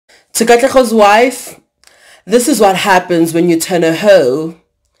To Katlego's wife, this is what happens when you turn a hoe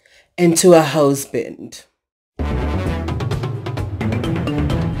into a husband.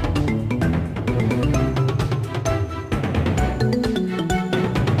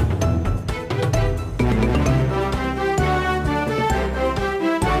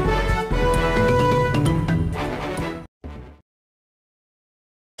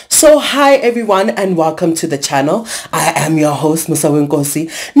 So hi everyone and welcome to the channel. I am your host Musawenkosi.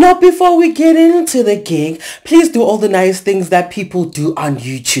 Now before we get into the gig, please do all the nice things that people do on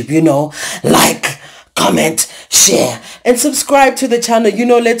YouTube, you know, like, comment, share and subscribe to the channel. You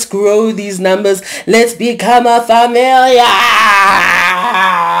know, let's grow these numbers. Let's become a family.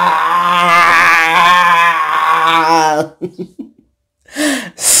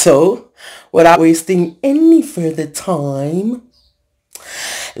 So without wasting any further time,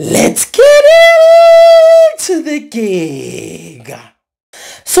 let's get into the gig.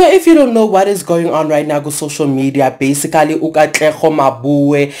 So if you don't know what is going on right now with social media, basically Katlego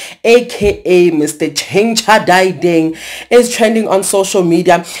Maboe, aka Mr. Chencha Daiding, is trending on social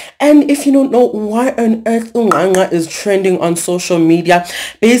media. And if you don't know why on earth Unganga is trending on social media,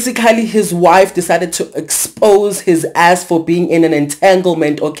 basically his wife decided to expose his ass for being in an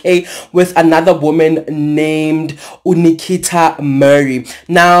entanglement, okay, with another woman named Nikita Murray.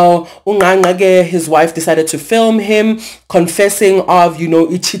 Now Unganga, his wife decided to film him confessing of, you know,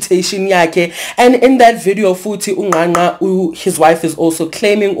 ichitation yake, and in that video futhi Unganga, his wife is also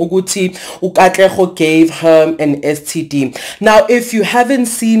claiming ukuthi uKatlego gave her an STD. Now if you haven't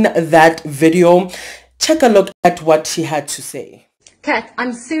seen that video, check a look at what she had to say. Kat,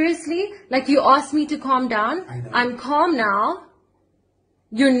 I'm seriously, like, you asked me to calm down. I'm calm now.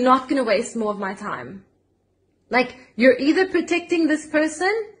 You're not gonna waste more of my time. Like, you're either protecting this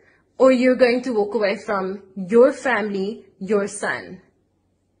person or you're going to walk away from your family, your son.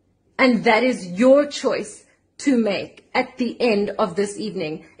 And that is your choice to make at the end of this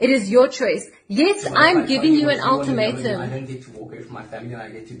evening. It is your choice. Yes, so I'm giving you an ultimatum. I don't get to walk away from my family and I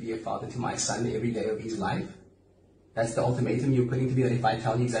get to be a father to my son every day of his life. That's the ultimatum you're putting to me, that if I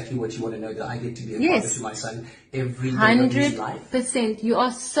tell you exactly what you want to know, that I get to be a father to my son every day of his life. 100%. You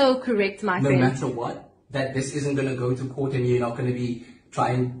are so correct, my friend. No matter what, that this isn't going to go to court and you're not going to be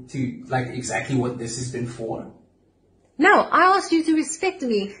trying to, like, exactly what this has been for. No, I asked you to respect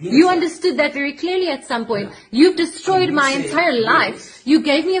me. Yes, you understood that very clearly at some point. Yeah. You've destroyed my entire life. You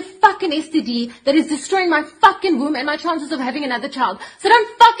gave me a fucking STD that is destroying my fucking womb and my chances of having another child. So don't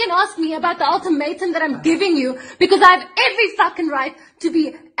fucking ask me about the ultimatum that I'm giving you, because I have every fucking right to be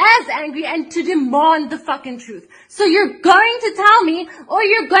as angry and to demand the fucking truth. So you're going to tell me, or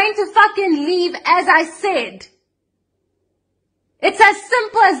you're going to fucking leave as I said. It's as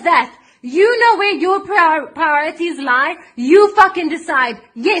simple as that. You know where your priorities lie. You fucking decide.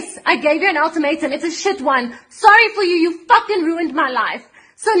 Yes, I gave you an ultimatum. It's a shit one. Sorry for you. You fucking ruined my life.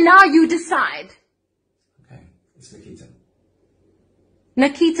 So now you decide. Okay, it's Nikita.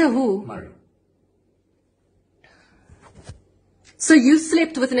 Nikita who? Murray. So you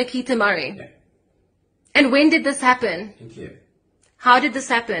slept with Nikita Murray? Yeah. And when did this happen? In Kiev. How did this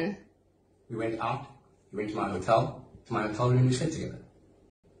happen? We went out. We went to my hotel room, and we slept together.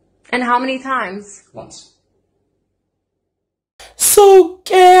 And how many times? Once. So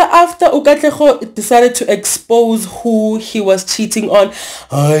after Katlego decided to expose who he was cheating on,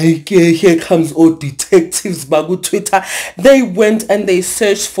 here comes all detectives bagu Twitter. They went and they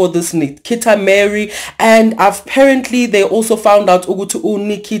searched for this Nikita Mary, and apparently they also found out Ugutu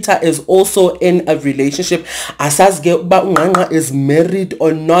Nikita is also in a relationship. Asasge ba Unganga is married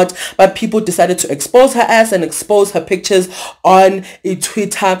or not, but people decided to expose her ass and expose her pictures on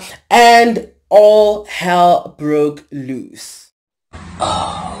Twitter, and all hell broke loose.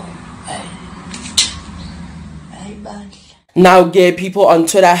 Now, gay people on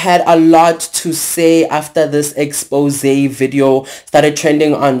Twitter had a lot to say after this expose video started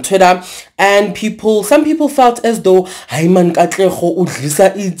trending on Twitter, and some people felt as though, "Hey man, Katlego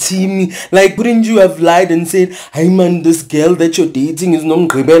udlisa itimi. Like, wouldn't you have lied and said, hey man, this girl that you're dating is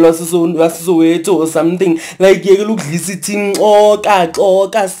nomgqibelo Soweto or something? Like, you look listening,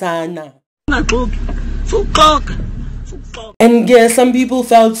 oka sana." And yeah, some people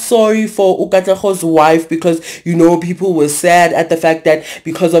felt sorry for Katlego's wife, because, you know, people were sad at the fact that,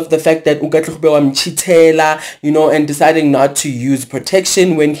 because of the fact that Katlego chitela, you know, and deciding not to use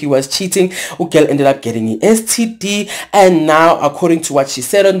protection when he was cheating, Ukel ended up getting an STD, and now, according to what she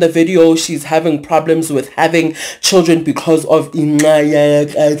said on the video, she's having problems with having children because of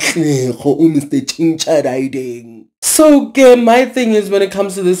Mr. Chincha riding. So my thing is, when it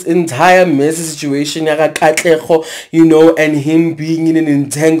comes to this entire messy situation, you know, and him being in an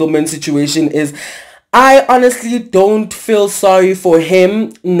entanglement situation, is I honestly don't feel sorry for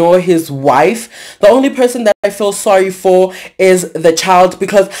him nor his wife. The only person that I feel sorry for is the child,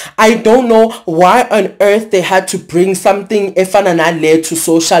 because I don't know why on earth they had to bring something efananale to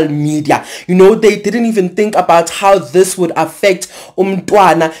social media. You know, they didn't even think about how this would affect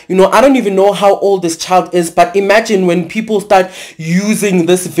umntwana. You know, I don't even know how old this child is, but imagine when people start using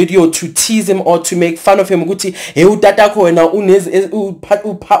this video to tease him or to make fun of him.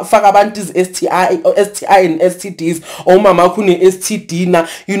 STI and STDs, or mama kune STD na,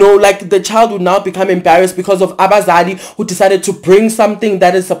 you know, like the child would now become embarrassed because of abazali who decided to bring something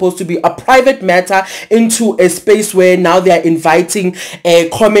that is supposed to be a private matter into a space where now they are inviting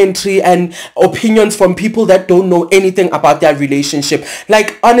commentary and opinions from people that don't know anything about their relationship.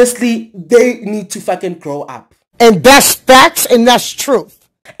 Like, honestly, they need to fucking grow up. And that's facts and that's truth.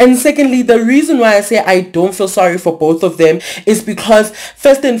 And secondly, the reason why I say I don't feel sorry for both of them is because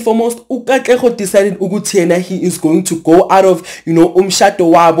first and foremost, Katlego decided he is going to go out of, you know,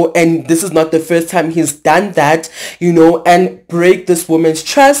 umshato wabo, and this is not the first time he's done that, you know, and break this woman's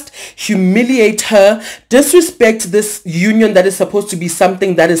trust, humiliate her, disrespect this union that is supposed to be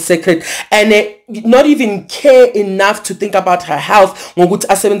something that is sacred, and not even care enough to think about her health ngokuthi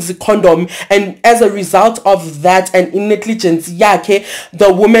asebenzise condom. And as a result of that and in negligence yakhe,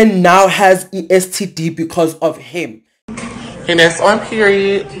 the woman now has STD because of him. And that's on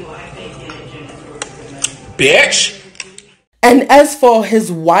period, bitch. And as for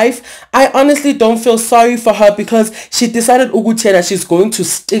his wife, I honestly don't feel sorry for her, because she decided that she's going to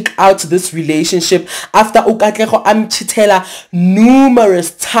stick out this relationship after Katlego amchitela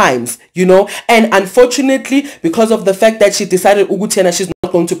numerous times, you know. And unfortunately, because of the fact that she decided that she's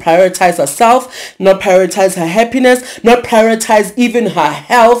not going to prioritize herself, not prioritize her happiness, not prioritize even her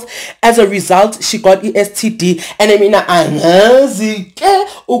health, as a result she got STD. And I mean,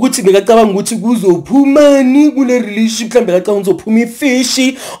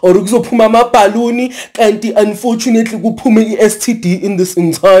 fishy or balloon, and unfortunately STD in this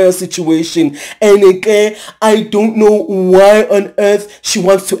entire situation. And again, I don't know why on earth she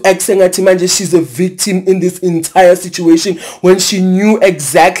wants to act saying she's a victim in this entire situation when she knew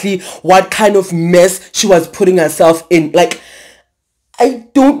exactly what kind of mess she was putting herself in. Like, I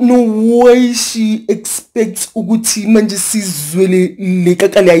don't know why she expects Uguti manje sizwele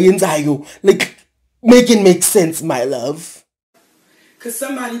lekakale ayenzayo. Like, make it make sense, my love. Could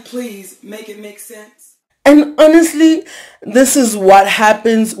somebody please make it make sense? And honestly, this is what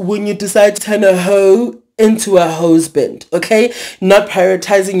happens when you decide to turn a hoe into a husband, okay? Not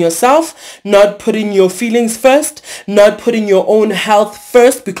prioritizing yourself, not putting your feelings first, not putting your own health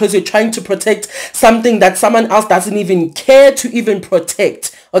first, because you're trying to protect something that someone else doesn't even care to even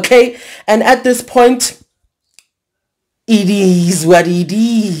protect, okay? And at this point, it is what it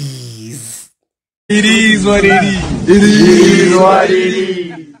is. It is what it is. It is what it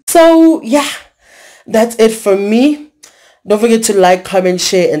is. So yeah, that's it from me. Don't forget to like, comment,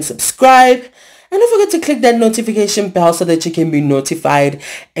 share, and subscribe. And don't forget to click that notification bell so that you can be notified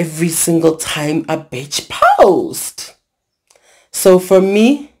every single time a bitch post. So from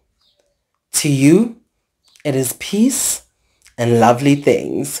me to you, it is peace and lovely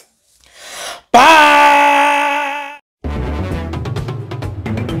things. Bye!